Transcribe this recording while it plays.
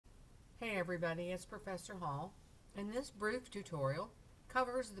Hey everybody, it's Professor Hall, and this brief tutorial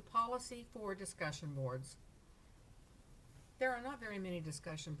covers the policy for discussion boards. There are not very many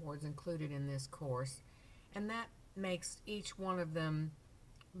discussion boards included in this course, and that makes each one of them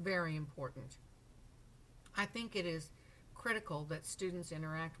very important. I think it is critical that students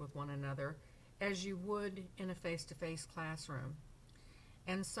interact with one another as you would in a face-to-face classroom.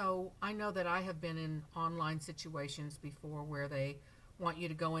 And so I know that I have been in online situations before where they want you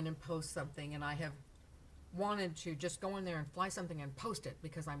to go in and post something, and I have wanted to just go in there and fly something and post it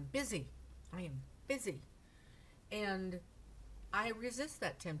because I'm busy. I am busy. And I resist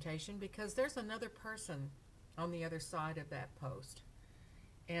that temptation because there's another person on the other side of that post.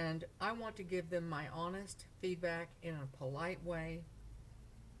 And I want to give them my honest feedback in a polite way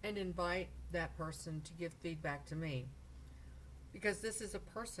and invite that person to give feedback to me, because this is a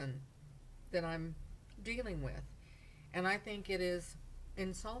person that I'm dealing with. And I think it is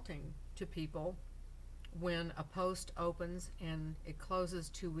insulting to people when a post opens and it closes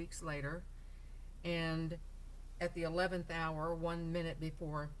 2 weeks later, and at the 11th hour, 1 minute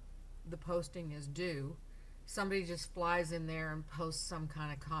before the posting is due, somebody just flies in there and posts some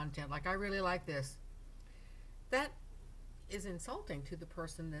kind of content like, I really like this. That is insulting to the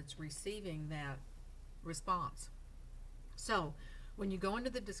person that's receiving that response. So when you go into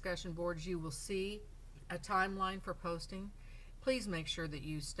the discussion boards, you will see a timeline for posting. Please make sure that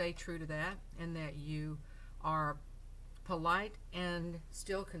you stay true to that and that you are polite and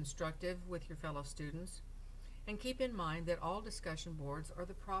still constructive with your fellow students. And keep in mind that all discussion boards are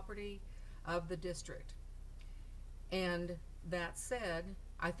the property of the district. And that said,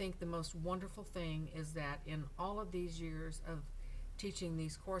 I think the most wonderful thing is that in all of these years of teaching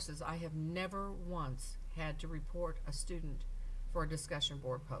these courses, I have never once had to report a student for a discussion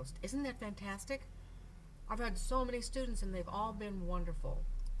board post. Isn't that fantastic? I've had so many students and they've all been wonderful.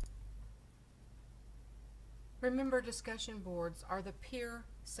 Remember, discussion boards are the peer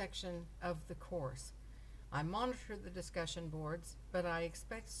section of the course. I monitor the discussion boards, but I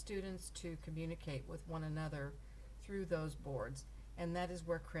expect students to communicate with one another through those boards, and that is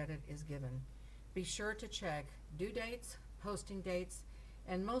where credit is given. Be sure to check due dates, posting dates,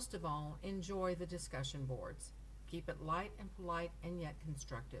 and most of all, enjoy the discussion boards. Keep it light and polite and yet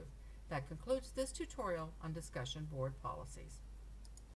constructive. That concludes this tutorial on discussion board policies.